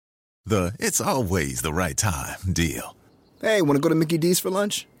The "it's always the right time" deal. Hey, want to go to Mickey D's for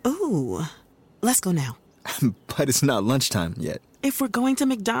lunch? Ooh, let's go now. But it's not lunchtime yet. If we're going to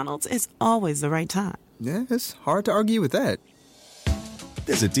McDonald's, it's always the right time. Yeah, it's hard to argue with that.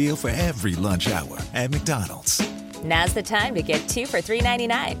 There's a deal for every lunch hour at McDonald's. Now's the time to get 2 for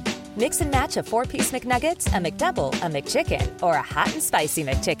 $3.99. Mix and match a 4-piece McNuggets, a McDouble, a McChicken, or a hot and spicy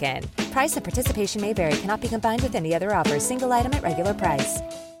McChicken. Price and participation may vary. Cannot be combined with any other offer. Single item at regular price.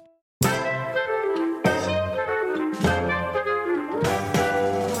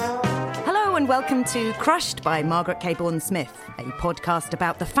 Hello and welcome to Crushed by Margaret K. Bourne-Smith, a podcast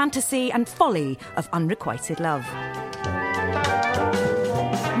about the fantasy and folly of unrequited love.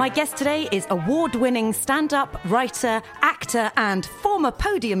 My guest today is award-winning stand-up, writer, actor and former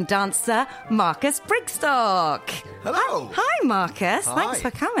podium dancer, Marcus Brigstocke. Hello. Hi, Marcus. Hi. Thanks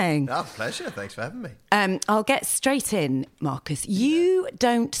for coming. Oh, pleasure. Thanks for having me. I'll get straight in, Marcus. You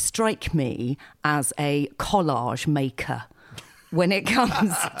don't strike me as a collage maker when it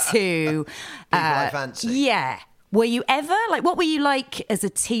comes to... I fancy. Yeah. Were you ever, what were you like as a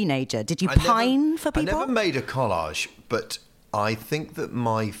teenager? Did you pine for people? I never made a collage, but I think that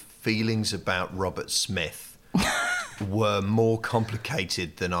my feelings about Robert Smith were more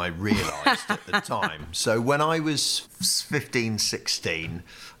complicated than I realised at the time. So when I was 15, 16,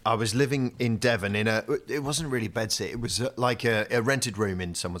 I was living in Devon it wasn't really bedsit, it was like a rented room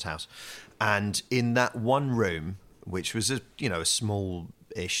in someone's house. And in that one room, which was a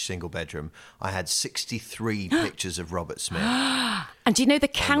small-ish single bedroom, I had 63 pictures of Robert Smith. And do you know the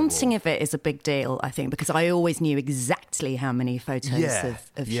counting of it is a big deal, I think, because I always knew exactly how many photos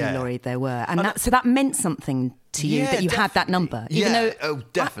of Hugh Laurie there were. And so that meant something to you that you had that number. Even though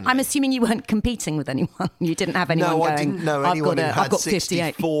definitely. I'm assuming you weren't competing with anyone. You didn't have anyone going, I didn't know anyone who had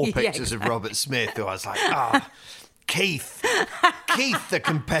 64 58. pictures of Robert Smith, who I was like, Keith, the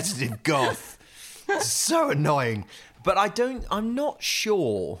competitive goth. It's so annoying. But I'm not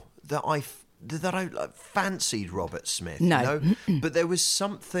sure that I fancied Robert Smith. No. You know? But there was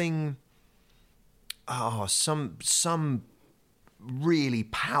something, some really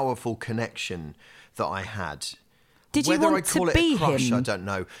powerful connection that I had. Did you Whether want I call to it be a crush, him? I don't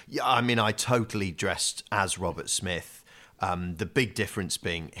know. Yeah, I mean, I totally dressed as Robert Smith. The big difference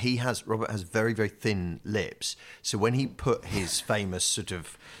being Robert has very, very thin lips. So when he put his famous sort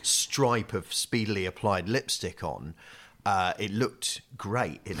of stripe of speedily applied lipstick on, it looked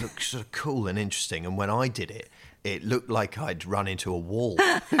great. It looked sort of cool and interesting. And when I did it, it looked like I'd run into a wall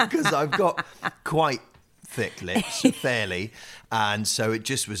because I've got quite thick lips, fairly. And so it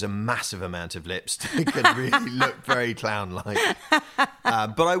just was a massive amount of lipstick and really looked very clown-like.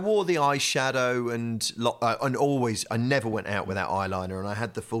 But I wore the eyeshadow and always, I never went out without eyeliner, and I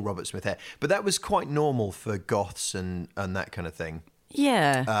had the full Robert Smith hair. But that was quite normal for goths and that kind of thing.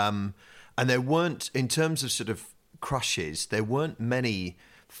 Yeah. And there weren't, in terms of sort of crushes, there weren't many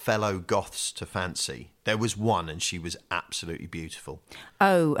fellow goths to fancy. There was one, and she was absolutely beautiful.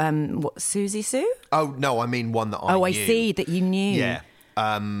 Oh, what, Susie Sue? Oh, no, I mean one that I knew. Oh, I see, that you knew. Yeah.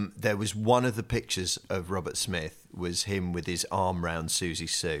 There was one of the pictures of Robert Smith was him with his arm round Susie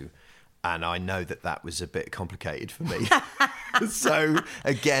Sue, and I know that was a bit complicated for me. So,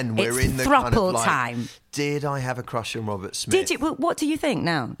 again, we're It's in the kind of throuple time. Did I have a crush on Robert Smith? Did you? Well, what do you think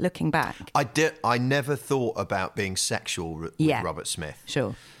now, looking back? I never thought about being sexual with Robert Smith.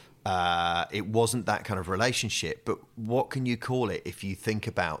 Sure. It wasn't that kind of relationship, but what can you call it if you think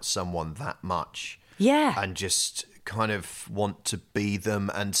about someone that much? Yeah. And just kind of want to be them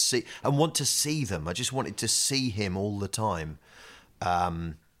and want to see them. I just wanted to see him all the time.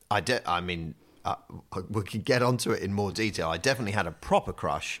 We could get onto it in more detail. I definitely had a proper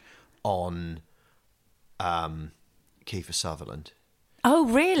crush on Kiefer Sutherland. Oh,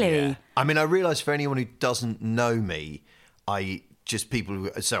 really? Yeah. I mean, I realise for anyone who doesn't know me,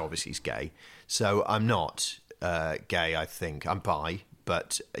 so obviously he's gay. So I'm not gay, I think. I'm bi,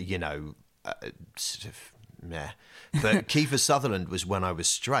 but, sort of, meh. But Kiefer Sutherland was when I was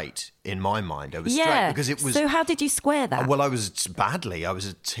straight, in my mind. I was straight because it was... So how did you square that? Well, I was badly. I was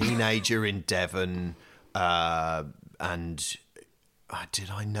a teenager in Devon, and did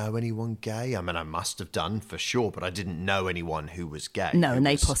I know anyone gay? I mean, I must have done for sure, but I didn't know anyone who was gay. No, and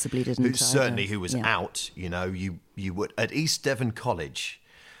they possibly didn't. Certainly who was out. You would... At East Devon College,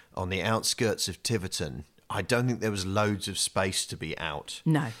 on the outskirts of Tiverton, I don't think there was loads of space to be out.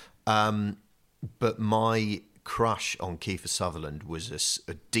 No. But my crush on Kiefer Sutherland was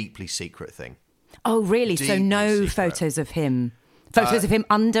a deeply secret thing. Oh, really? Deeply so no secret. photos of him? Photos of him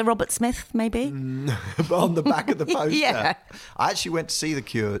under Robert Smith, maybe? On the back of the poster. Yeah. I actually went to see The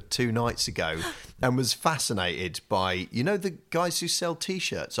Cure 2 nights ago, and was fascinated by, you know, the guys who sell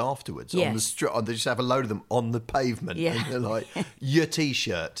T-shirts afterwards on the street. They just have a load of them on the pavement. Yeah. And they're like, your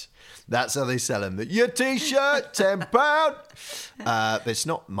T-shirt. That's how they sell them. Your T-shirt, £10. But it's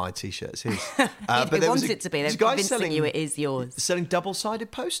not my T-shirt, it's his. They want it to be. They're convincing you it is yours. Selling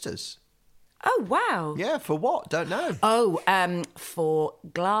double-sided posters. Oh, wow. Yeah, for what? Don't know. Oh, for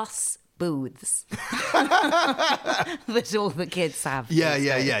glass booths that all the kids have. Yeah.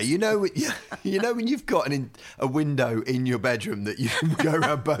 You know when you've got a window in your bedroom that you can go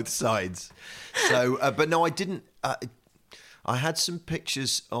around both sides. So, but no, I didn't. I had some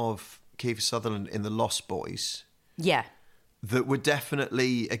pictures of Kiefer Sutherland in The Lost Boys. Yeah. That were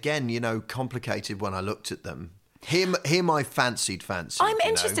definitely, again, you know, complicated when I looked at them. Him I fancied. I'm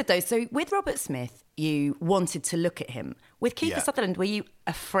interested though. So with Robert Smith, you wanted to look at him. With Kiefer Sutherland, were you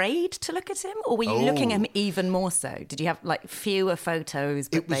afraid to look at him, or were you looking at him even more so? Did you have like fewer photos?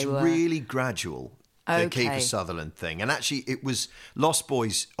 But it was really gradual. The Kiefer Sutherland thing, and actually, it was Lost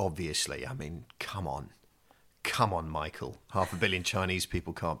Boys. Obviously, I mean, come on, Michael. 500 million Chinese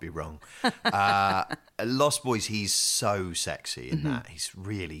people can't be wrong. Lost Boys. He's so sexy in that. He's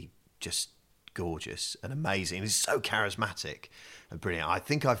really just gorgeous and amazing. He's so charismatic and brilliant. I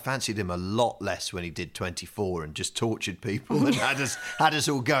think I fancied him a lot less when he did 24 and just tortured people and had us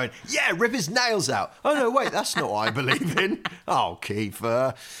all going, yeah, rip his nails out. Oh no, wait, that's not what I believe in. Oh,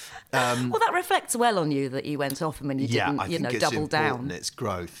 Kiefer. Well, that reflects well on you that you went off him and you didn't, double down. It's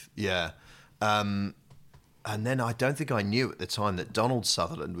growth, yeah. And then I don't think I knew at the time that Donald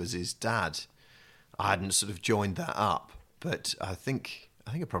Sutherland was his dad. I hadn't sort of joined that up, but I think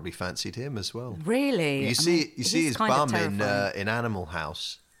I probably fancied him as well. Really? You see his bum in Animal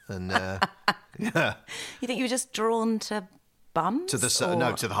House, and yeah. You think you were just drawn to bums? To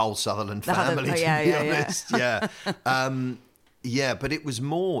the whole Sutherland family. To be honest, yeah. Yeah, but it was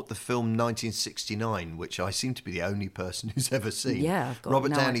more the film 1969, which I seem to be the only person who's ever seen. Yeah, I've got Robert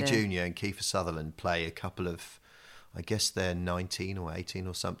no Downey idea. Jr. and Kiefer Sutherland play a couple of, I guess they're 19 or 18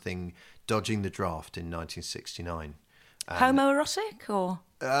 or something, dodging the draft in 1969. Homoerotic or?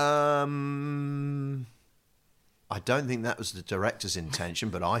 I don't think that was the director's intention,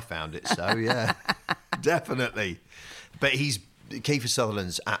 but I found it so, yeah. Definitely. But Kiefer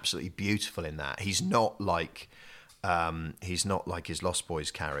Sutherland's absolutely beautiful in that. He's not like his Lost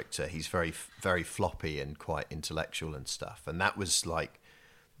Boys character. He's very, very floppy and quite intellectual and stuff. And that was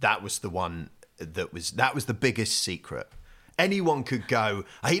the one that was the biggest secret. Anyone could go,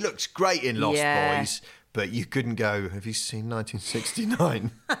 he looks great in Lost Boys, but you couldn't go, have you seen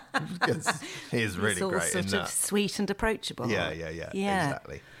 1969? Because he is really great in that. Sort of sweet and approachable. Yeah,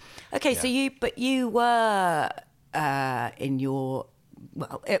 exactly. Okay, so you were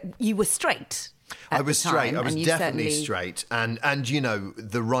you were straight. I was straight. I was definitely certainly... straight, and you know,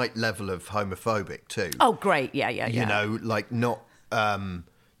 the right level of homophobic too. Oh, great! Yeah. You know, like not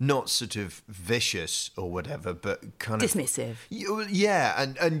sort of vicious or whatever, but kind of dismissive. Yeah,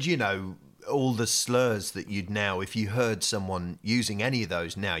 and you know, all the slurs that you'd now, if you heard someone using any of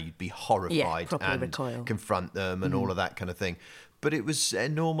those now, you'd be horrified and recoil. Confront them and all of that kind of thing. But it was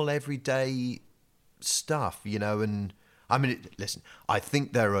normal, everyday stuff, you know. And I mean, listen, I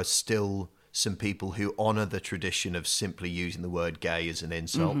think there are still some people who honour the tradition of simply using the word gay as an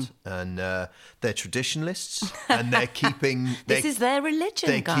insult, and they're traditionalists, and they're keeping... This is their religion,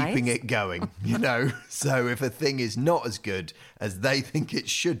 guys. They're keeping it going, you know? So if a thing is not as good as they think it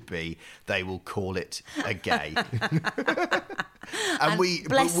should be, they will call it a gay. and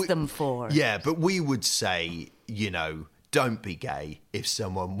bless them for it. Yeah, but we would say, you know, don't be gay if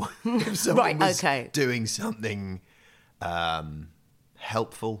someone was doing something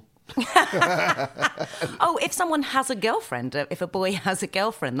helpful. If someone has a girlfriend, if a boy has a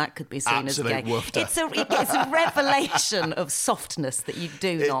girlfriend, that could be seen Absolute as gay. woofter. It's a revelation of softness that you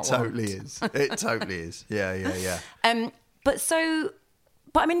do not want. It totally is. Yeah. But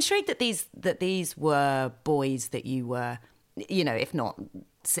I'm intrigued that these were boys that you were, you know, if not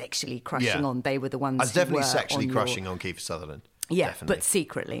sexually crushing on, they were the ones. I was definitely who were sexually crushing on Kiefer Sutherland. Yeah, definitely. but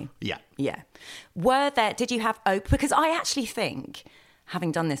secretly. Yeah. Did you have because I actually think,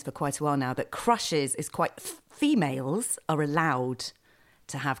 having done this for quite a while now, that crushes is quite... Females are allowed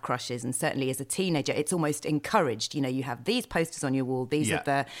to have crushes, and certainly as a teenager, it's almost encouraged. You know, you have these posters on your wall. These are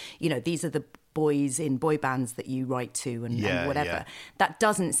the boys in boy bands that you write to and whatever. Yeah. That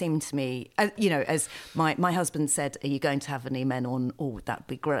doesn't seem to me... you know, as my husband said, are you going to have any men on? Oh, that'd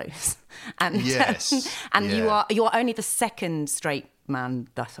be gross. And yes. You are only the second straight man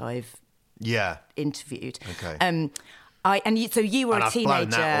that I've interviewed. Okay. So you were a teenager. I've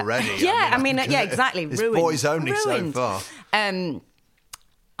blown that already. Exactly. It's ruined. boys only ruined. so far.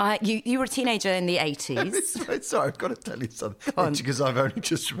 You were a teenager in the 80s. Sorry, I've got to tell you something. Because I've only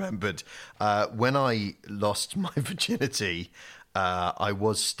just remembered. When I lost my virginity, I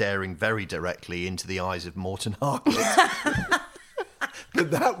was staring very directly into the eyes of Morton Harket.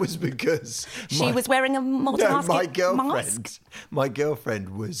 But that was because... She was wearing a Morton Harket mask? My girlfriend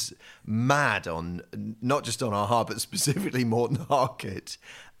was mad on, not just on our but specifically Morton Harket.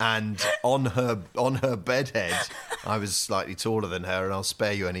 And on her bedhead, I was slightly taller than her, and I'll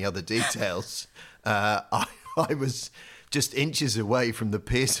spare you any other details. I was just inches away from the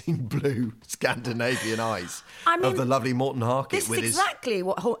piercing blue Scandinavian eyes of the lovely Morton Harket. This is exactly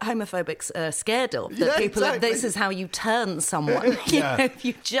what homophobics are scared of. That people, this is how you turn someone. If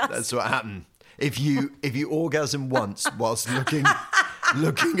you just... That's what happened. If you orgasm once whilst looking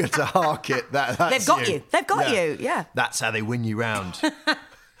at a Harket, that's they've got you. They've got you. Yeah. That's how they win you round.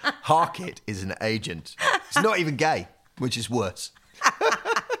 Harket is an agent. It's not even gay, which is worse.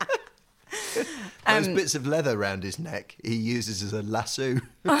 Those bits of leather around his neck he uses as a lasso.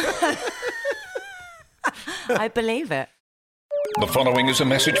 I believe it. The following is a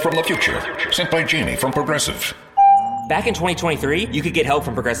message from the future, sent by Jamie from Progressive. Back in 2023, you could get help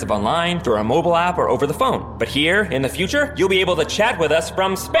from Progressive online, through our mobile app, or over the phone. But here, in the future, you'll be able to chat with us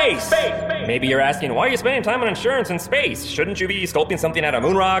from space. Maybe you're asking, why are you spending time on insurance in space? Shouldn't you be sculpting something out of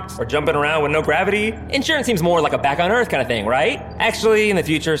moon rocks or jumping around with no gravity? Insurance seems more like a back on Earth kind of thing, right? Actually, in the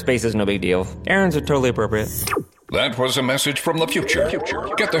future, space is no big deal. Errands are totally appropriate. That was a message from the future.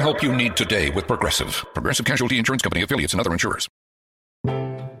 Get the help you need today with Progressive. Progressive Casualty Insurance Company, affiliates, and other insurers.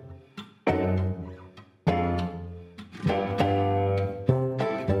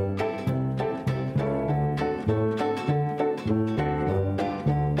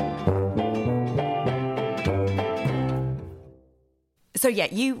 So,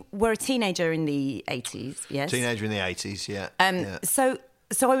 you were a teenager in the 80s, yes? Teenager in the 80s, yeah. So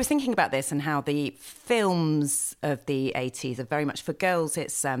I was thinking about this and how the films of the 80s are very much, for girls,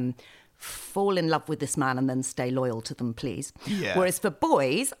 it's fall in love with this man and then stay loyal to them, please. Yeah. Whereas for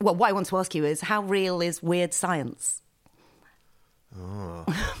boys, well, what I want to ask you is, how real is weird science? Oh.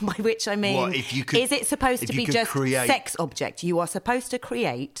 By which I mean, is it supposed to be just sex object? You are supposed to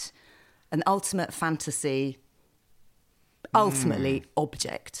create an ultimate fantasy... ultimately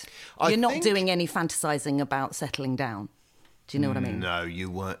object. You're not doing any fantasizing about settling down. Do you know what I mean? No, you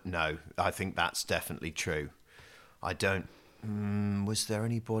weren't. No, I think that's definitely true. I don't... was there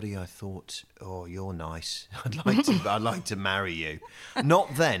anybody I thought, oh, you're nice, I'd like to marry you?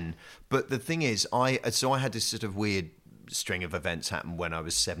 Not then, but the thing is, I had this sort of weird string of events happen when I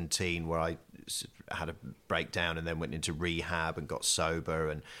was 17, where I had a breakdown and then went into rehab and got sober,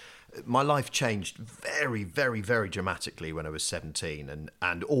 and my life changed very, very, very dramatically when I was 17,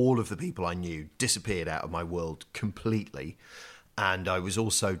 and all of the people I knew disappeared out of my world completely. And I was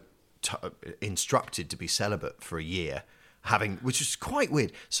also instructed to be celibate for a year, which was quite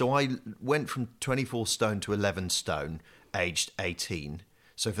weird. So I went from 24 stone to 11 stone, aged 18.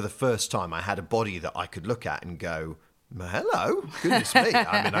 So for the first time, I had a body that I could look at and go, hello, goodness me.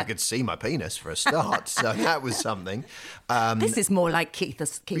 I mean, I could see my penis for a start, so that was something. This is more like Keith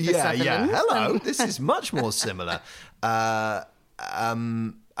Sutherland. Yeah, hello, this is much more similar. But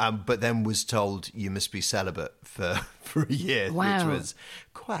then was told you must be celibate for a year, which was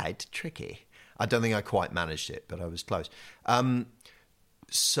quite tricky. I don't think I quite managed it, but I was close.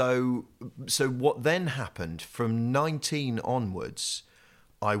 So what then happened, from 19 onwards,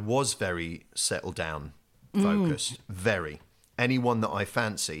 I was very settled down, focused, very. Anyone that I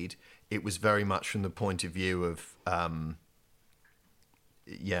fancied, it was very much from the point of view of,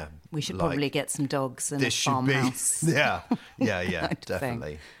 we should probably get some dogs and a farmhouse. Yeah,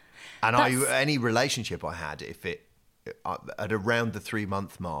 definitely. And any relationship I had, at around the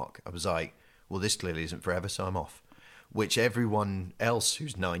 3-month mark, I was like, well, this clearly isn't forever, so I'm off. Which everyone else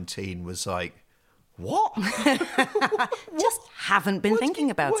who's 19 was like, what? Just haven't been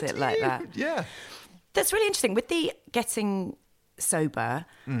thinking about it like that. Yeah. That's really interesting. With the getting sober,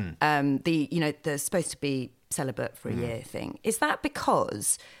 they're supposed to be celibate for a year thing. Is that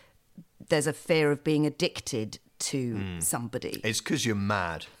because there's a fear of being addicted to somebody? It's because you're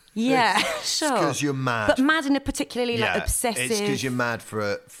mad. Yeah, sure. It's because you're mad. But mad in a particularly obsessive... It's because you're mad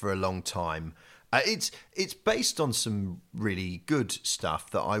for a long time. It's based on some really good stuff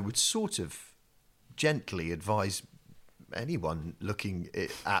that I would sort of gently advise anyone looking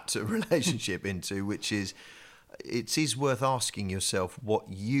at a relationship into, which is, it is worth asking yourself what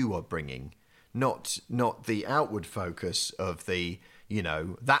you are bringing, not the outward focus of the,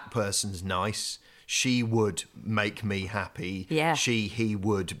 that person's nice, she would make me happy, he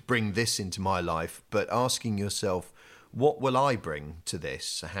would bring this into my life, but asking yourself, what will I bring to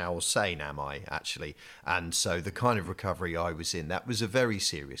this? How sane am I, actually? And so the kind of recovery I was in, that was a very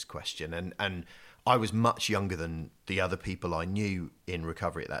serious question. And I was much younger than the other people I knew in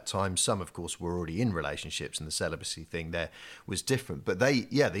recovery at that time. Some, of course, were already in relationships, and the celibacy thing there was different. But the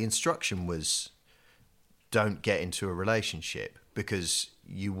instruction was, don't get into a relationship, because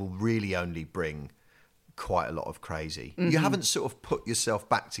you will really only bring quite a lot of crazy. You haven't sort of put yourself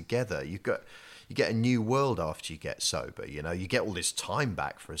back together. You get a new world after you get sober. You know, you get all this time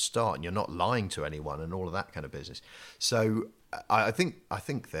back for a start, and you're not lying to anyone and all of that kind of business. So I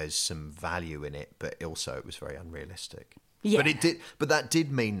think there's some value in it, but also it was very unrealistic. Yeah. But that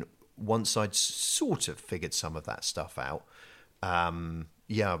did mean, once I'd sort of figured some of that stuff out, I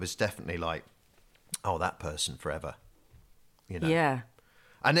was definitely like, oh, that person forever. You know. Yeah.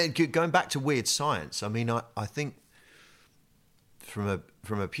 And then going back to weird science, I mean, I think from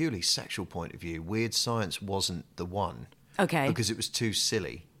a purely sexual point of view, weird science wasn't the one. Okay. Because it was too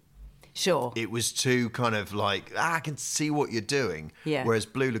silly. Sure. It was too kind of like, I can see what you're doing. Yeah. Whereas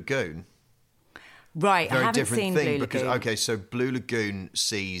Blue Lagoon, right? Very I haven't different seen thing Blue because Lagoon. So Blue Lagoon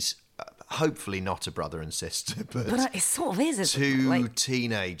sees hopefully not a brother and sister, but it sort of is. Two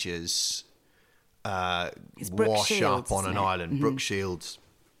teenagers wash Shields, up on an island. Mm-hmm. Brooke Shields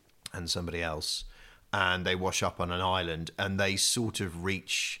and somebody else, and they wash up on an island, and they sort of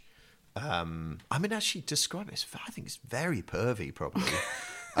reach. I mean, actually, describe it. I think it's very pervy, probably.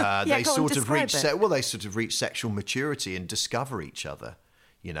 They sort of reach sexual maturity and discover each other.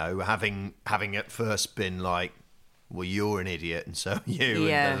 You know, having at first been like, well, you're an idiot, and so are you,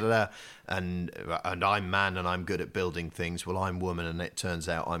 and I'm man, and I'm good at building things. Well, I'm woman, and it turns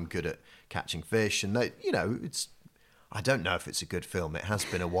out I'm good at catching fish. And they, you know, I don't know if it's a good film. It has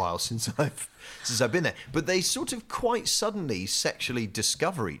been a while since I've been there. But they sort of quite suddenly sexually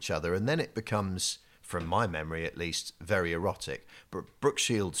discover each other, and then it becomes, from my memory at least, very erotic. But Brooke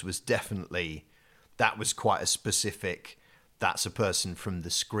Shields was definitely, that was quite a specific, that's a person from the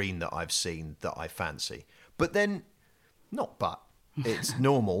screen that I've seen that I fancy. But then, it's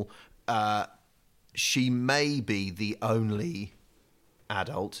normal. She may be the only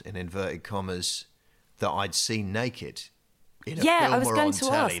adult, in inverted commas, that I'd seen naked in a film I was or going on to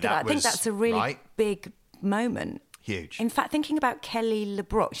telly. ask. I think that's a really big moment. Huge. In fact, thinking about Kelly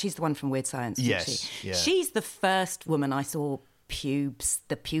LeBrock, she's the one from Weird Science, isn't she? Yeah. She's the first woman I saw the pubes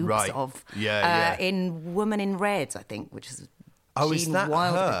of. In Woman in Red, I think, which is is that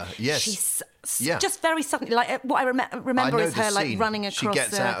Wilder. her? Yes. She's just very suddenly, like what I remember is her like running across. She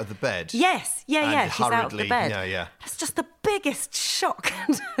gets out of the bed. Yes, she's out of the bed. Yeah. That's just the biggest shock.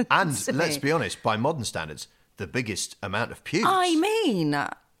 And let's be honest, by modern standards, the biggest amount of pubes. I mean,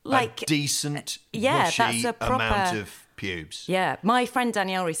 like a decent, that's a proper amount of pubes. Yeah, my friend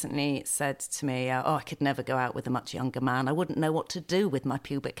Danielle recently said to me, I could never go out with a much younger man. I wouldn't know what to do with my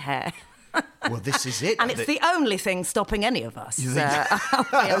pubic hair. Well, this is it. And it's the only thing stopping any of us.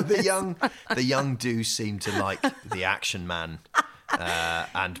 The young do seem to like the Action Man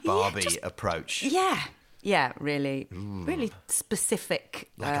and Barbie approach. Yeah, really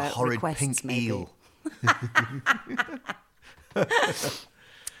specific. Like a horrid pink eel.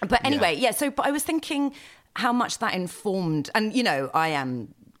 But anyway, but I was thinking how much that informed, and you know, I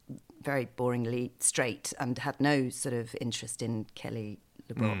am very boringly straight and had no sort of interest in Kelly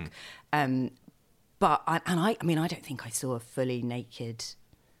LeBrock. But I don't think I saw a fully naked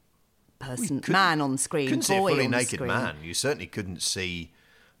man on screen. Couldn't see a fully naked man. You certainly couldn't see.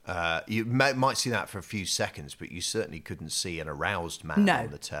 You might see that for a few seconds, but you certainly couldn't see an aroused man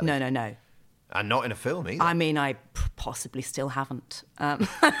on the telly. No. And not in a film either. I mean, I possibly still haven't.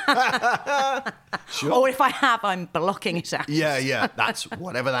 Sure. Or if I have, I'm blocking it out. Yeah. That's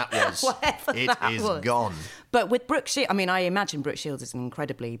whatever that was. It is gone. But with Brooke Shields, I mean, I imagine Brooke Shields is an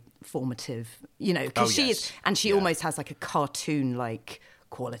incredibly formative, you know, because she is, and she almost has like a cartoon-like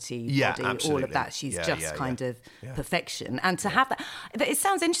quality body, absolutely. all of that. She's just kind of perfection. And to have that, it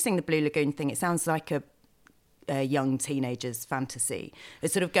sounds interesting, the Blue Lagoon thing. It sounds like a young teenager's fantasy.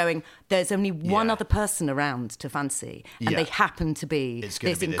 It's sort of going, there's only one other person around to fancy, and they happen to be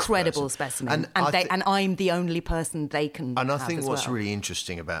this incredible specimen, and I'm the only person they can And I have think as what's well. really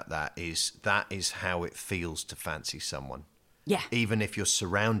interesting about that is how it feels to fancy someone. Yeah. Even if you're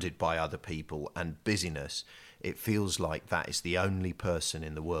surrounded by other people and busyness, it feels like that is the only person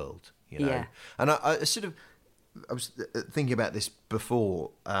in the world, you know? Yeah. And I was thinking about this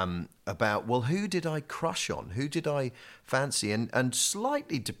before, about, well, who did I crush on? Who did I fancy? And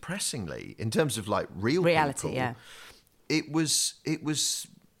slightly depressingly, in terms of like reality, people, it was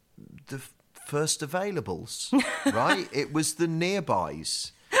the first availables, right? It was the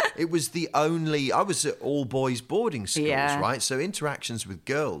nearbys. it was the only. I was at all boys boarding schools, right? So interactions with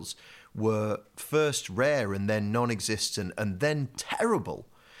girls were first rare and then non-existent and then terrible.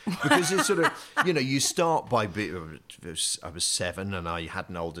 Because it's sort of, you start by, I was 7 and I had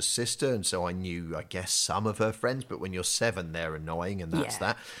an older sister, and so I knew, I guess, some of her friends, but when you're 7, they're annoying, and that's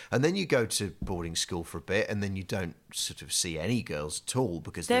that. And then you go to boarding school for a bit, and then you don't sort of see any girls at all,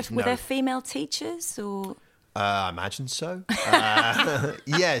 because were there female teachers, or...? I imagine so.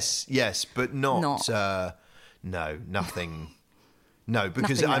 Yes, but not. No, nothing. No,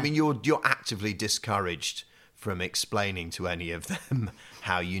 because, I mean, you're actively discouraged from explaining to any of them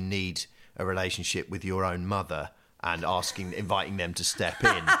how you need a relationship with your own mother and inviting them to step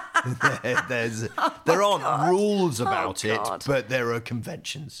in. There aren't rules about it, but there are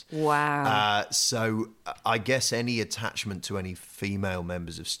conventions. Wow. So I guess any attachment to any female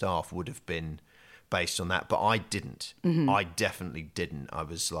members of staff would have been based on that, but I didn't. Mm-hmm. I definitely didn't. I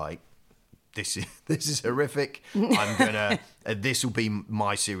was like, this is horrific. I'm gonna. This will be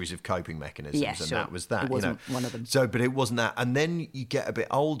my series of coping mechanisms, and that was that. It wasn't one of them. So, but it wasn't that. And then you get a bit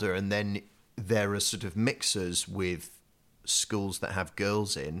older, and then there are sort of mixers with schools that have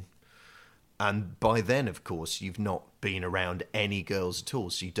girls in, and by then, of course, you've not been around any girls at all,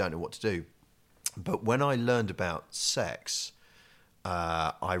 so you don't know what to do. But when I learned about sex,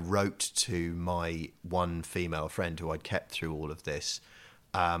 I wrote to my one female friend who I'd kept through all of this.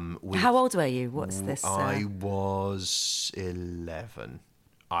 How old were you? What's this? I was 11,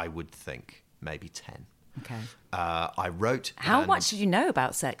 I would think, maybe 10. Okay. I wrote. How much did you know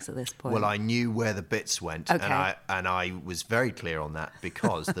about sex at this point? Well, I knew where the bits went, okay. and I was very clear on that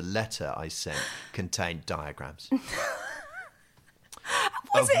because the letter I sent contained diagrams.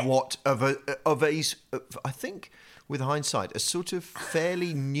 I think, with hindsight, a sort of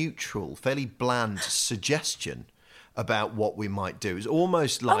fairly neutral, fairly bland suggestion about what we might do. It was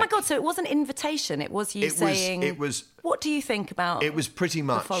almost like... Oh my God, so it wasn't an invitation, it was you saying... It was... What do you think about It was pretty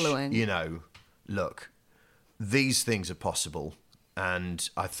much, the following? Look, these things are possible, and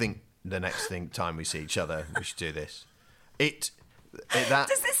I think the next time we see each other, we should do this. Does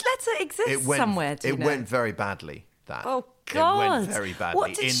this letter exist somewhere, do you know? It went very badly, that. Oh, God. It went very badly.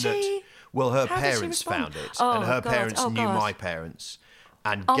 What did she... Well, her How parents found it, Oh, and her God. parents Oh, knew God. my parents,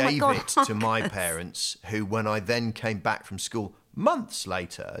 and Oh, my gave God. it to my parents, who, when I then came back from school months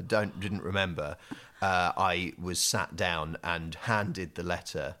later, didn't remember, I was sat down and handed the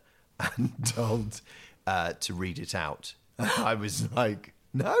letter and told to read it out. I was like,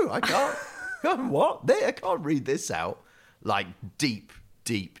 no, I can't. What? I can't read this out. Like deep,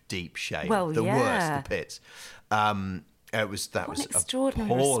 deep, deep shame. Well, the yeah. worst, the pits. What was an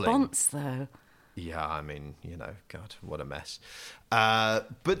extraordinary appalling. response, though. Yeah, I mean, God, what a mess.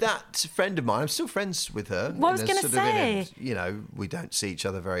 But that friend of mine, I'm still friends with her. What I was going to say. We don't see each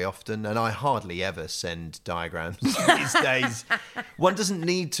other very often, and I hardly ever send diagrams these days. One doesn't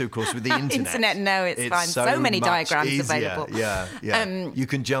need to, of course, with the internet. No, it's fine. So many much diagrams easier. available. Yeah. You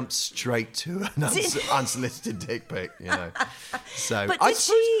can jump straight to an unsolicited dick pic, So, But did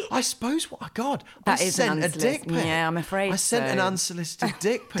she... I suppose, God, That I is sent a dick pic. Yeah, I'm afraid I sent so. an unsolicited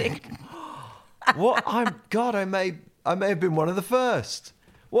dick pic. What? I may have been one of the first.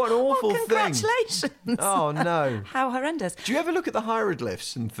 What an awful thing. Congratulations. Oh, no. How horrendous. Do you ever look at the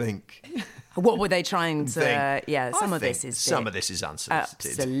hieroglyphs and think... What were they trying to... some of this is... Some of this is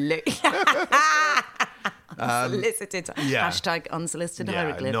unsolicited. Absolutely. Unsolicited. Yeah. Hashtag unsolicited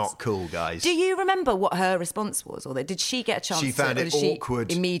hieroglyphs. Not cool, guys. Do you remember what her response was? Or did she get a chance She found it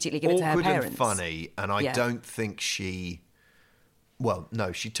awkward. She immediately give it to her parents? And funny, and I don't think she... Well,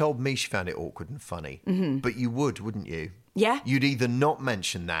 no, she told me she found it awkward and funny. Mm-hmm. But you would, wouldn't you? Yeah. You'd either not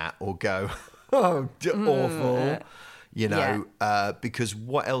mention that or go, awful, because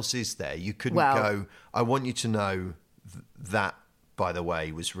what else is there? You couldn't go, I want you to know that, by the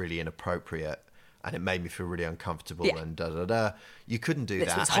way, was really inappropriate and it made me feel really uncomfortable and da-da-da. You couldn't do that.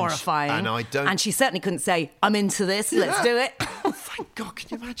 This was horrifying. And I don't... And she certainly couldn't say, I'm into this, let's do it. Oh, thank God, can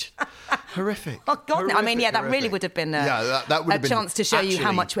you imagine? Horrific. Oh, God, horrific, I mean, that horrific. really would have been that would have a chance to show you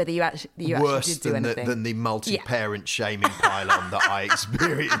how much whether you actually did do anything. Worse than the multi-parent shaming pile-on that I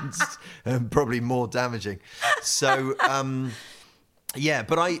experienced, and probably more damaging. So,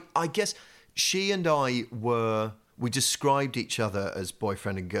 but I guess she and I we described each other as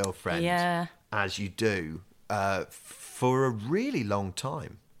boyfriend and girlfriend, as you do, for a really long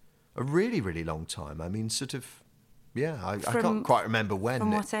time. A really, really long time. I mean, sort of... Yeah, I can't quite remember when.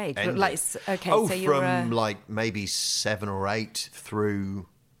 From what age? Ended. So you were... like maybe 7 or 8 through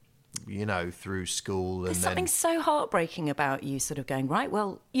through school. There's and something then so heartbreaking about you sort of going, right,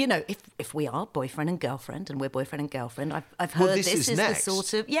 well, if we are boyfriend and girlfriend and we're boyfriend and girlfriend, I've heard this is next. the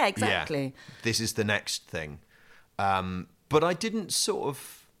sort of... Yeah, exactly. Yeah, this is the next thing. But I didn't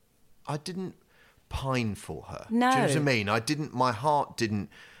pine for her. No. Do you know what I mean? My heart didn't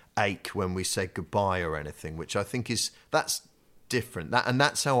ache when we said goodbye or anything, which I think that's different.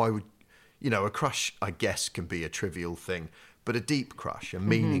 That's how I would, a crush, I guess, can be a trivial thing, but a deep crush, a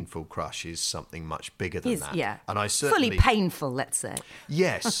meaningful crush is something much bigger than that. Yeah. And I certainly... Fully painful, let's say.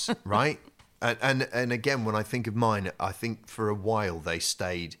 Yes, right? And again, when I think of mine, I think for a while they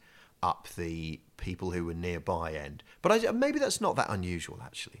stayed up the people who were nearby end. But maybe that's not that unusual,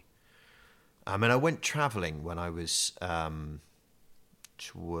 actually. I mean, I went travelling when I was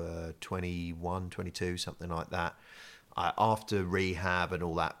 21, 22, something like that. After rehab and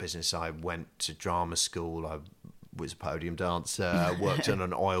all that business, I went to drama school. I was a podium dancer, worked on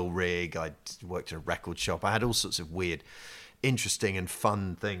an oil rig, I worked in a record shop. I had all sorts of weird, interesting and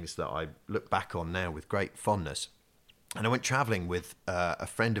fun things that I look back on now with great fondness. And I went travelling with a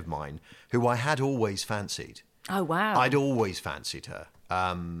friend of mine who I had always fancied. Oh, wow. I'd always fancied her,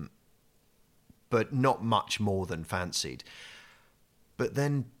 but not much more than fancied. But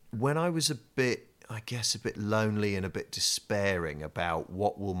then when I was a bit lonely and a bit despairing about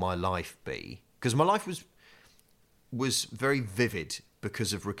what will my life be, because my life was very vivid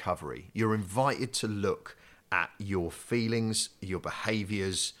because of recovery. You're invited to look at your feelings, your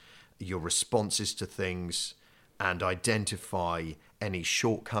behaviours, your responses to things, and identify any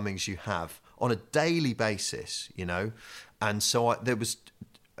shortcomings you have on a daily basis, And so there was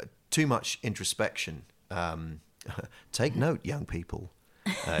too much introspection. Take note, young people.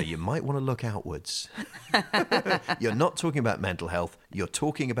 You might want to look outwards. You're not talking about mental health. You're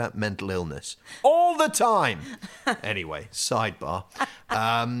talking about mental illness all the time. Anyway, sidebar.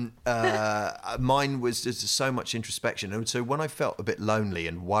 Mine was just so much introspection. And so when I felt a bit lonely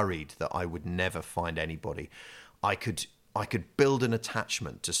and worried that I would never find anybody, I could build an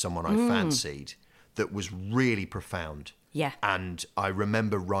attachment to someone I fancied that was really profound. Yeah. And I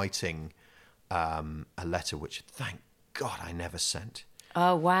remember writing a letter which, thank God, I never sent.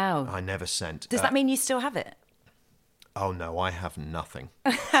 Oh, wow. I never sent. Does that mean you still have it? Oh, no, I have nothing.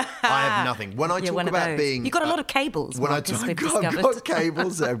 I have nothing. When I talk about being... You've got a lot of cables, when Mark, I've got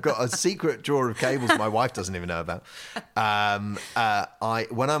cables. I've got a secret drawer of cables my wife doesn't even know about.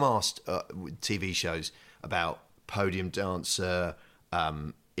 When I'm asked TV shows about podium dancer,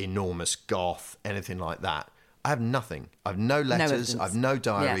 enormous goth, anything like that, I have nothing. I've no letters, I've no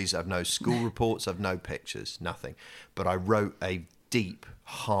diaries, I've no school reports, I've no pictures, nothing. But I wrote a deep,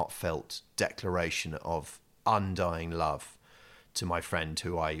 heartfelt declaration of undying love to my friend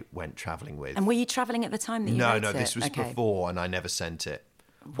who I went travelling with. And were you travelling at the time that you wrote it? No, this was before and I never sent it.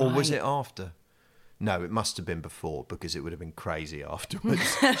 Right. Or was it after? No, it must have been before because it would have been crazy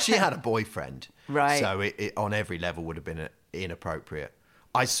afterwards. She had a boyfriend. Right. So it on every level would have been inappropriate.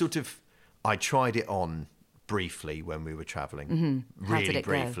 I tried it on briefly when we were travelling. Mm-hmm. Really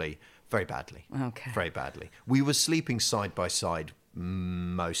briefly. Go? Very badly. Okay. Very badly. We were sleeping side by side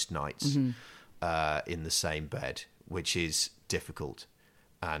most nights in the same bed, which is difficult.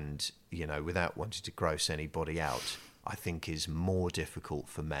 And, without wanting to gross anybody out, I think is more difficult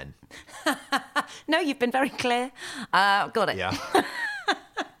for men. No, you've been very clear. Got it. Yeah.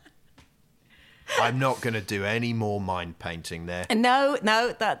 I'm not going to do any more mind painting there. No,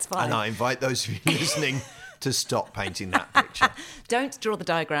 that's fine. And I invite those of you listening to stop painting that picture. Don't draw the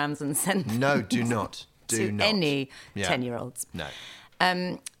diagrams and send them. No, do not. Do not. Any 10-year-olds. No.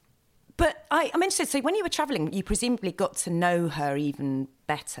 But I'm interested. So when you were travelling, you presumably got to know her even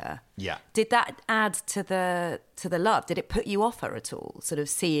better. Yeah. Did that add to the love? Did it put you off her at all? Sort of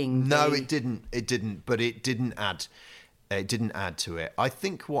seeing. No, it didn't. It didn't. But it didn't add. It didn't add to it. I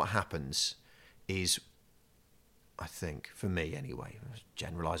think what happens is, for me anyway,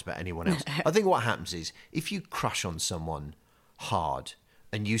 generalise about anyone else. I think what happens is if you crush on someone hard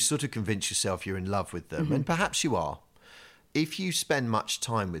and you sort of convince yourself you're in love with them, and perhaps you are. If you spend much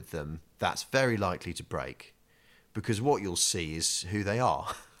time with them, that's very likely to break because what you'll see is who they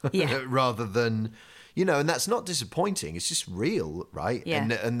are rather than, and that's not disappointing. It's just real, right? Yeah.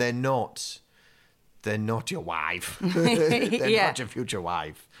 And they're not your wife. They're not your future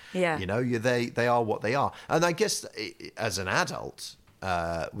wife. Yeah. They are what they are. And I guess as an adult,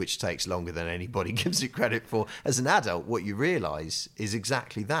 which takes longer than anybody gives it credit for, as an adult, what you realise is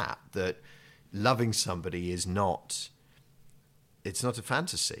exactly that loving somebody is not... It's not a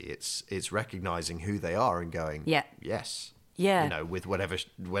fantasy. It's recognizing who they are and going, yes, yeah, with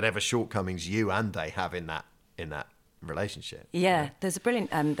whatever shortcomings you and they have in that relationship. Yeah, there's a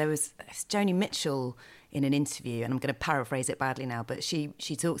brilliant. There was Joni Mitchell in an interview, and I'm going to paraphrase it badly now, but she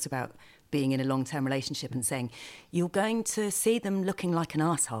talks about being in a long-term relationship and saying, you're going to see them looking like an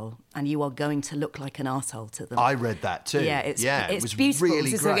arsehole, and you are going to look like an arsehole to them. I read that too. Yeah, it's it was beautiful.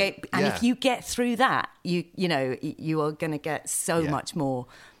 really great. And if you get through that, you are going to get so much more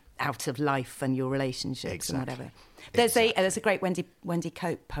out of life and your relationships and whatever. There's a great Wendy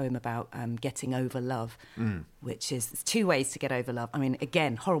Cope poem about getting over love, which is there's 2 ways to get over love. I mean,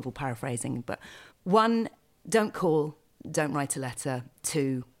 again, horrible paraphrasing, but 1, don't call, don't write a letter.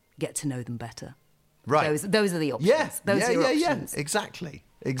 2, get to know them better. Right. Those are the options. Yeah. Those are your options.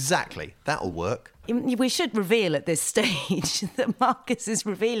 Exactly. That'll work. We should reveal at this stage that Marcus is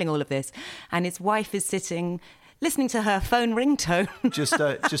revealing all of this, and his wife is sitting listening to her phone ringtone.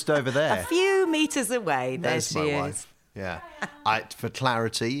 just over there. A few metres away. There's there she my is. wife. Yeah. For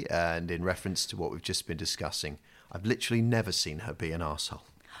clarity and in reference to what we've just been discussing, I've literally never seen her be an arsehole.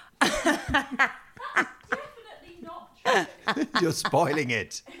 Definitely not true. You're spoiling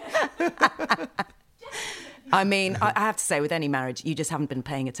it. I mean, I have to say, with any marriage, you just haven't been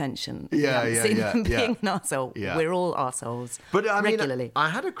paying attention. You haven't seen them being an arsehole. Yeah. We're all arseholes. But I mean, regularly. I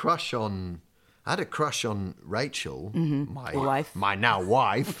had a crush on Rachel, my now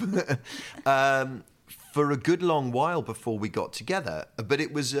wife, for a good long while before we got together. But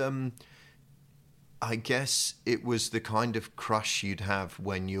it was, I guess, it was the kind of crush you'd have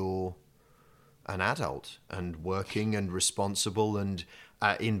when you're an adult and working and responsible and,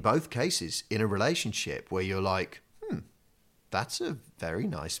 in both cases, in a relationship where you're like, that's a very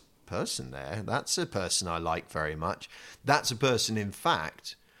nice person there. That's a person I like very much. That's a person, in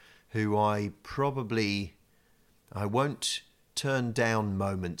fact, who I won't turn down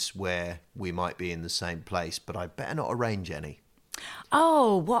moments where we might be in the same place, but I better not arrange any.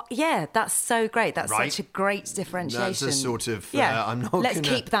 Oh, what? Yeah, that's so great. That's Right. such a great differentiation. That's a sort of, Let's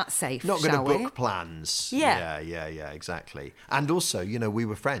keep that safe, Not shall going to we? book plans. Yeah, exactly. And also, we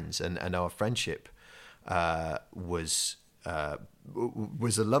were friends, and our friendship was a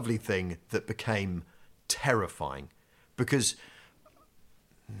lovely thing that became terrifying, because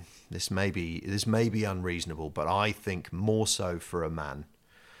this may be unreasonable, but I think more so for a man,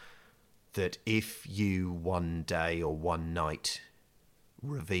 that if you one day or one night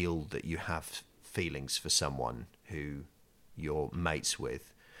reveal that you have feelings for someone who you're mates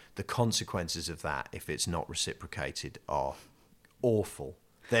with, the consequences of that, if it's not reciprocated, are awful.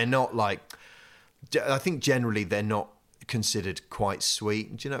 They're not like, I think generally they're not considered quite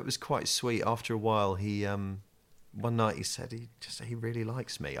sweet. Do you know, it was quite sweet. After a while, he one night he said he really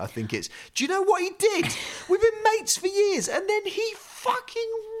likes me. I think it's, do you know what he did? We've been mates for years, and then he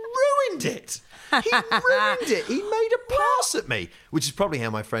fucking ruined it. He ruined it. He made a pass at me, which is probably how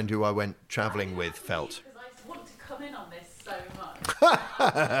my friend who I went travelling with felt. Because I want to come in on this so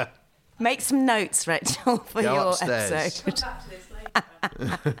much. Make some notes, Rachel, for Go your upstairs. episode. Come back to this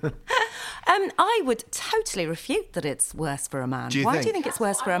later. I would totally refute that it's worse for a man. Do you Why think? do you think it's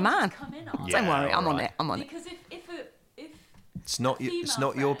worse for a man? Come in on. Don't worry, I'm on right. it. I'm on it. Because if It's not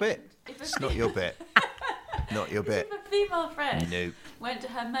your bit. It's not your bit. Not your bit. If a female friend Nope. went to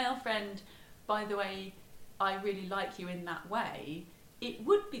her male friend, by the way, I really like you in that way, it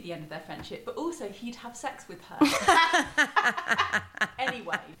would be the end of their friendship, but also he'd have sex with her.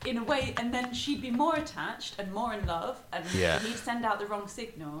 Anyway, in a way, and then she'd be more attached and more in love, and he'd send out the wrong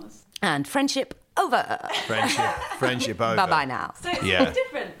signals. And friendship over. Friendship over. Bye-bye now. So it's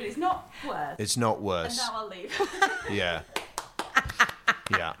different, but it's not worse. It's not And worse. now I'll leave. Yeah.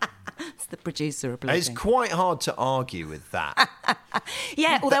 It's the producer It's applauding. quite hard to argue with that.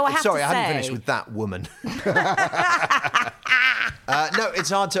 Yeah, although I have Sorry, to I say... hadn't finished with that woman. No, it's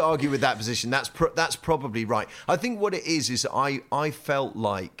hard to argue with that position. That's probably right. I think what it is I felt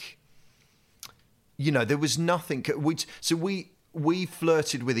like, there was nothing. We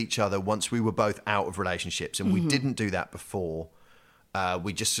flirted with each other once we were both out of relationships, and we didn't do that before.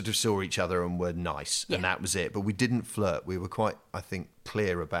 We just sort of saw each other and were nice, and that was it. But we didn't flirt. We were quite, I think,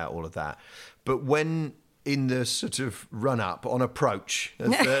 clear about all of that. But when in the sort of run-up on approach,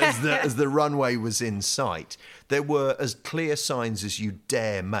 as the runway was in sight, there were as clear signs as you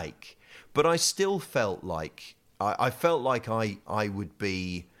dare make. But I still felt like I would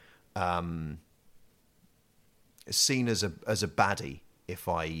be seen as a baddie if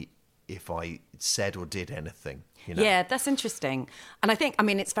I said or did anything. Yeah, that's interesting. And I think,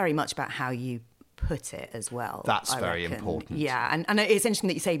 it's very much about how you put it as well. That's I very reckon. important. Yeah, and it's interesting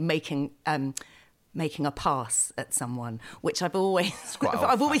that you say making making a pass at someone, which I've always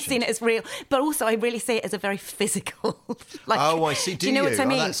seen it as real, but also I really see it as a very physical. I see. Do you know what I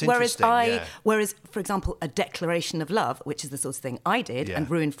mean? That's interesting. Whereas, for example, a declaration of love, which is the sort of thing I did and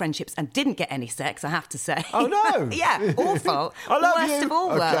ruined friendships and didn't get any sex, I have to say. Oh no! Yeah, awful. I love Worst you. of all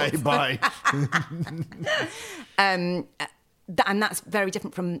worlds. Okay, bye. And that's very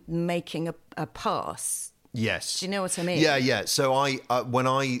different from making a pass. Yes. Do you know what I mean? Yeah. So when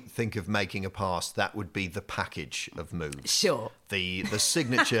I think of making a pass, that would be the package of moves. Sure. The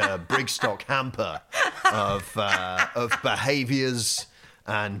signature Brigstocke hamper of behaviours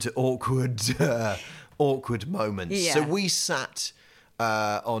and awkward moments. Yeah. So we sat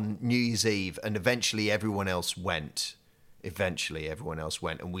on New Year's Eve, and eventually everyone else went,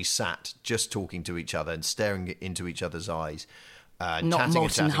 and we sat just talking to each other and staring into each other's eyes. Not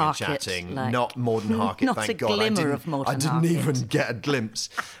Morton Harkett, chatting. Not Morton Harkett, not thank a God. glimmer of Morton Harkett. I didn't even get a glimpse.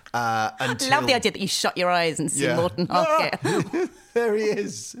 Until... I love the idea that you shut your eyes and see Morton Harkett. There he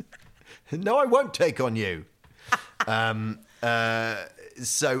is. No, I won't take on you. And then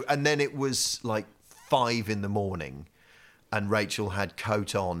it was like 5 a.m, and Rachel had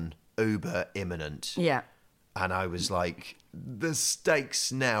coat on, Uber imminent. Yeah. And I was like, the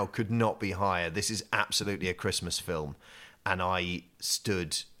stakes now could not be higher. This is absolutely a Christmas film. And I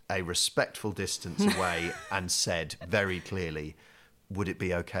stood a respectful distance away and said very clearly, would it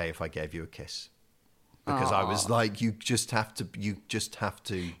be okay if I gave you a kiss? Because I was like, you just have to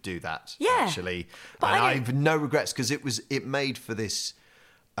do that. Yeah. Actually. And I've no regrets, because it made for this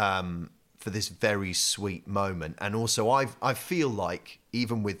very sweet moment. And also I feel like,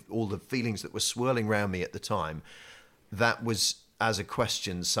 even with all the feelings that were swirling around me at the time, that was, as a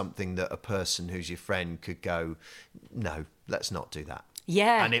question, something that a person who's your friend could go, no, let's not do that.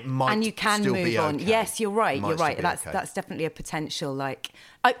 Yeah, and it might and you can still move be on. okay. Yes, you're right. You're right. Okay. That's definitely a potential.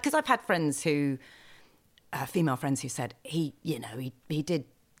 Because I've had friends who, female friends who said he did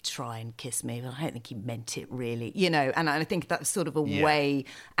try and kiss me, but I don't think he meant it really. And I think that's sort of a way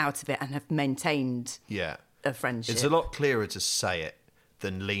out of it, and have maintained a friendship. It's a lot clearer to say it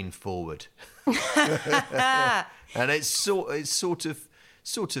than lean forward. And it's sort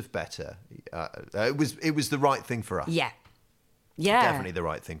of better. It was the right thing for us. Yeah. Definitely the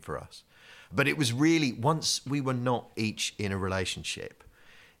right thing for us. But it was really, once we were not each in a relationship,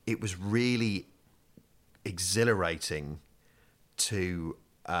 it was really exhilarating to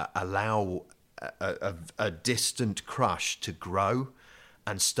allow a distant crush to grow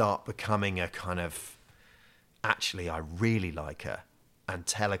and start becoming a kind of, actually, I really like her, and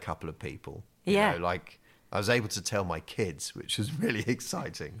tell a couple of people. Yeah. I was able to tell my kids, which was really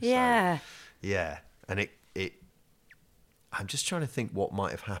exciting. Yeah. So, yeah. And I'm just trying to think what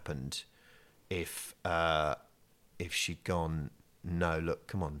might have happened if she'd gone, no, look,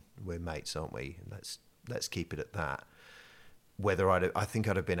 come on, we're mates, aren't we? Let's keep it at that. I think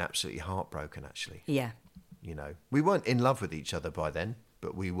I'd have been absolutely heartbroken, actually. Yeah. We weren't in love with each other by then,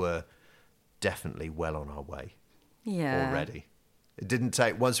 but we were definitely well on our way. Yeah. Already. It didn't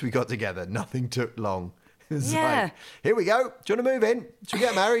take, once we got together, nothing took long. It's Yeah. like, here we go. Do you want to move in? Should we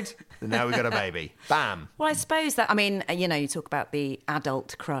get married? And now we've got a baby. Bam. Well, I suppose that, you talk about the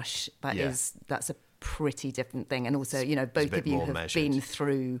adult crush. That's a pretty different thing. And also, both of you have been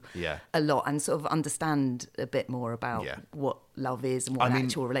through a lot and sort of understand a bit more about what love is and what an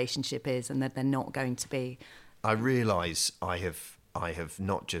actual relationship is, and that they're not going to be. I realise I have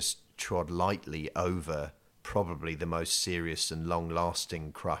not just trod lightly over probably the most serious and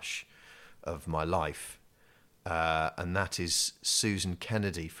long-lasting crush of my life. And that is Susan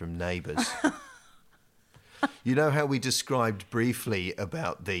Kennedy from Neighbours. You know how we described briefly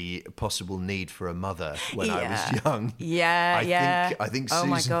about the possible need for a mother when I was young? I think oh Susan,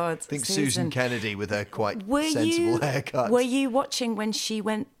 my God, I think Susan Kennedy with her quite sensible haircut. Were you watching when she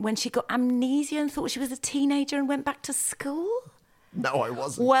got amnesia and thought she was a teenager and went back to school? No, I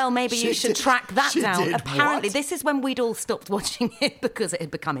wasn't. Well, maybe you should track that down. Apparently, what? this is when we'd all stopped watching it because it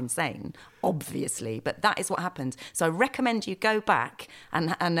had become insane, obviously. But that is what happened. So I recommend you go back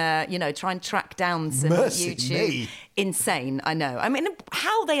and try and track down some YouTube. Insane, I know. I mean,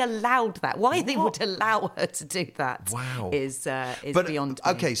 how they allowed that, why they would allow her to do that is beyond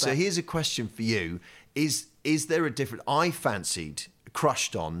me. Okay, so here's a question for you. Is there a different... I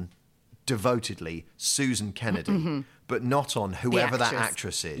crushed on, devotedly, Susan Kennedy, but not on whoever that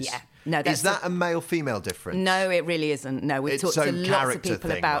actress is. Yeah. No, is that a male-female difference? No, it really isn't. No, we've talked to lots of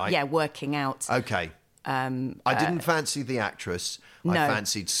people about working out. Okay. I didn't fancy the actress. No. I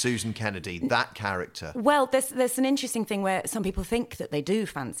fancied Susan Kennedy, that character. Well, there's an interesting thing where some people think that they do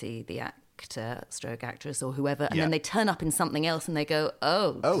fancy the actor, stroke actress or whoever, and then they turn up in something else and they go,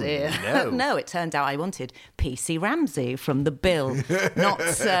 oh dear. No. No, it turned out I wanted PC Ramsey from The Bill, not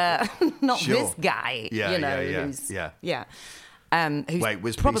this guy, who's Wait,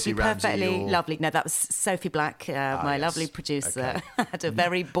 was probably PC Ramsey perfectly lovely. No, that was Sophie Black, my lovely producer. Had a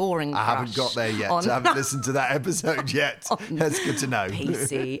very boring crush. I haven't got there yet. I haven't listened to that episode yet. That's good to know.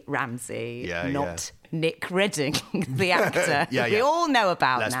 PC Ramsey, not Nick Redding, the actor. We all know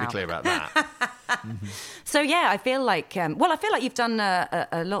about Let's now. be clear about that. So I feel like you've done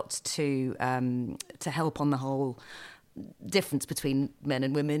a lot to help on the whole difference between men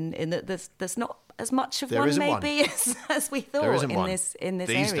and women, in that there's not as much of there one maybe as we thought in this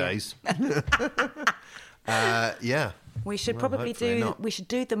these area. days. We should probably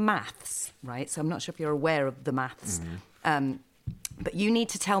do the maths, right? So I'm not sure if you're aware of the maths, but you need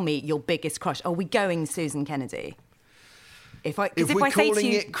to tell me your biggest crush. Are we going Susan Kennedy? If I say to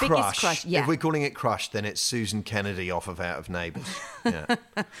you, biggest crush, if we're calling it crush, then it's Susan Kennedy off of Out of Neighbours. Yeah.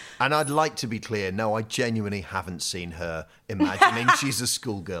 And I'd like to be clear, no, I genuinely haven't seen her imagining she's a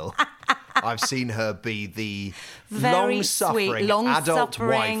schoolgirl. I've seen her be the long-suffering adult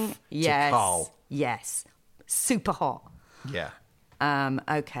wife to Carl. Yes, super hot. Yeah.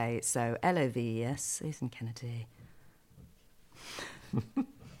 Okay, so LOVES, Susan Kennedy.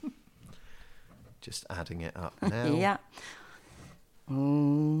 Just adding it up now. Yeah.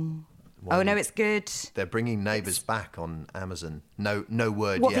 Oh no, it's good. They're bringing Neighbours back on Amazon. No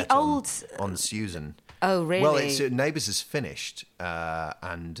word what, yet the old... on Susan. Oh really? Well, Neighbours is finished,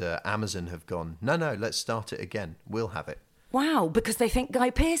 and Amazon have gone. No, let's start it again. We'll have it. Wow, because they think Guy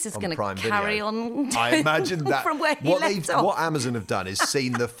Pearce is going to carry on. I imagine that from where he left off. What Amazon have done is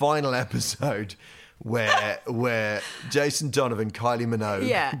seen the final episode where Jason Donovan, Kylie Minogue,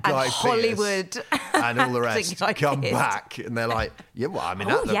 Guy Pearce, Hollywood, and all the rest come back, and they're like,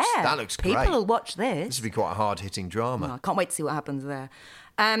 that looks great. People will watch this. This would be quite a hard-hitting drama. I can't wait to see what happens there.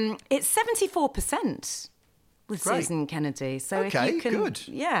 It's 74% with Susan Kennedy. So if you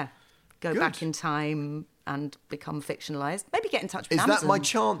can, go back in time and become fictionalised, maybe get in touch with Amazon. Is that my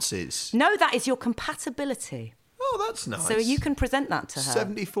chances? No, that is your compatibility. Oh, that's nice. So you can present that to her.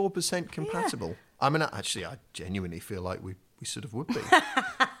 74% compatible. Yeah. I mean, actually, I genuinely feel like we sort of would be.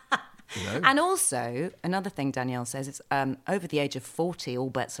 You know? And also, another thing Danielle says is over the age of 40, all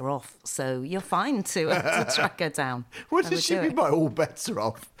bets are off. So you're fine to track her down. What does she mean by all bets are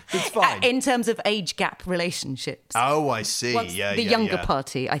off? It's fine. In terms of age gap relationships. Oh, I see. The younger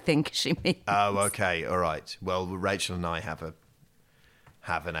party, I think she means. Oh, okay. All right. Well, Rachel and I have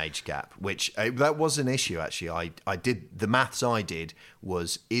an age gap, which that was an issue, actually. I did the maths I did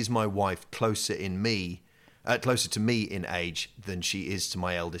was, is my wife closer to me in age than she is to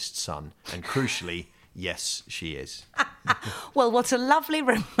my eldest son? And crucially, yes, she is. Well, what a lovely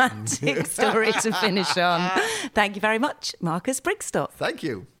romantic story to finish on. Thank you very much, Marcus Brigstocke. Thank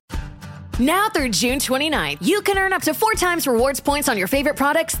you. Now through June 29th, you can earn up to 4 times rewards points on your favorite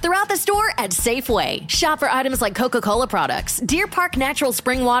products throughout the store at Safeway. Shop for items like Coca-Cola products, Deer Park Natural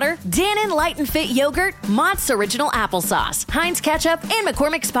Spring Water, Dannon Light and Fit Yogurt, Mott's Original Applesauce, Heinz Ketchup, and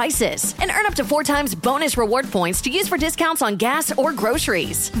McCormick Spices. And earn up to 4 times bonus reward points to use for discounts on gas or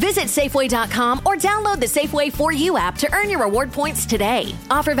groceries. Visit Safeway.com or download the Safeway 4U app to earn your reward points today.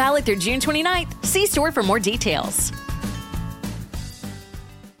 Offer valid through June 29th. See store for more details.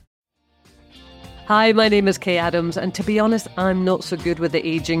 Hi, my name is Kay Adams, and to be honest, I'm not so good with the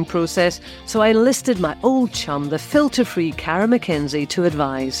ageing process, so I enlisted my old chum, the filter-free Cara McKenzie, to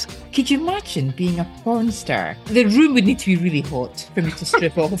advise. Could you imagine being a porn star? The room would need to be really hot for me to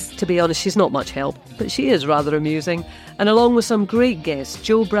strip off. To be honest, she's not much help, but she is rather amusing. And along with some great guests,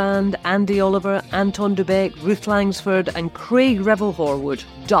 Joe Brand, Andy Oliver, Anton Dubeck, Ruth Langsford and Craig Revel-Horwood,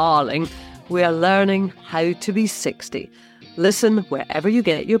 darling, we are learning how to be 60. Listen wherever you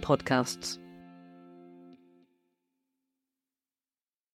get your podcasts.